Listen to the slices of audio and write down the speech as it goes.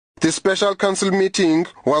The special council meeting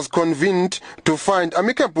was convened to find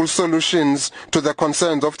amicable solutions to the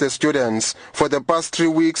concerns of the students. For the past 3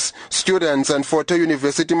 weeks, students and Fort Hare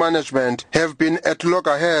University management have been at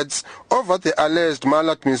loggerheads over the alleged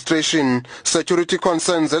maladministration, security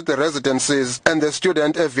concerns at the residences and the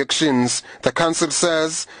student evictions. The council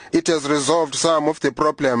says it has resolved some of the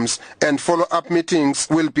problems and follow-up meetings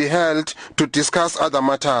will be held to discuss other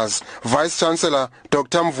matters. Vice-Chancellor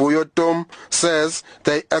Dr. Mvuyo Tom says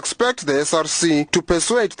they expect the SRC to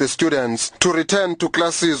persuade the students to return to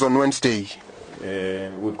classes on Wednesday.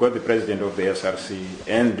 We've got the President of the SRC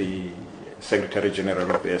and the Secretary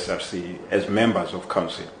General of the SRC as members of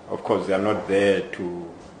Council. Of course, they are not there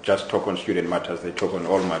to just talk on student matters, they talk on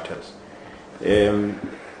all matters.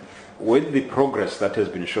 With the progress that has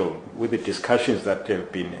been shown, with the discussions that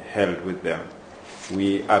have been held with them,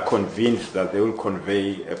 we are convinced that they will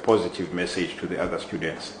convey a positive message to the other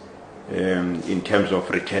students in terms of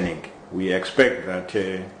returning. We expect that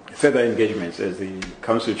further engagements, as the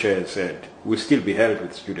council chair has said, will still be held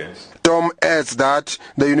with students. Tom adds that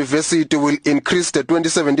the university will increase the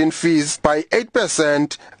 2017 fees by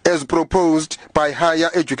 8% as proposed by Higher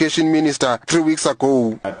Education Minister 3 weeks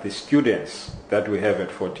ago. The students that we have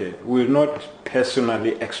at Fort Hare will not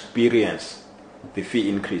personally experience the fee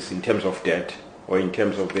increase in terms of debt or in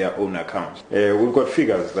terms of their own accounts. We've got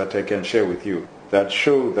figures that I can share with you that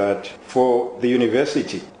show that for the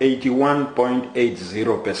university,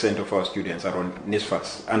 81.80% of our students are on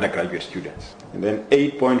NSFAS, undergraduate students. And then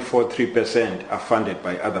 8.43% are funded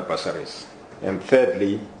by other bursaries. And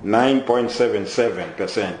thirdly,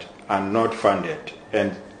 9.77% are not funded.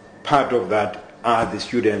 And part of that are the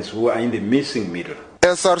students who are in the missing middle.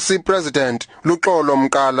 SRC President Luxolo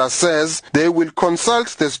Mkala says they will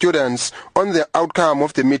consult the students on the outcome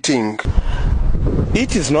of the meeting.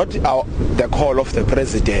 It is not the call of the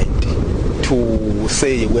President to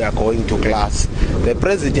say we are going to class. The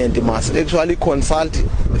President must actually consult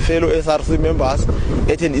fellow SRC members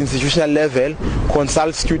at an institutional level,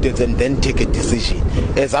 consult students and then take a decision.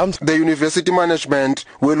 The university management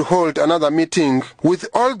will hold another meeting with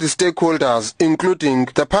all the stakeholders, including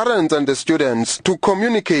the parents and the students, to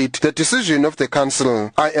communicate the decision of the council.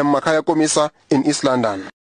 I am Makhaya Komisa in East London.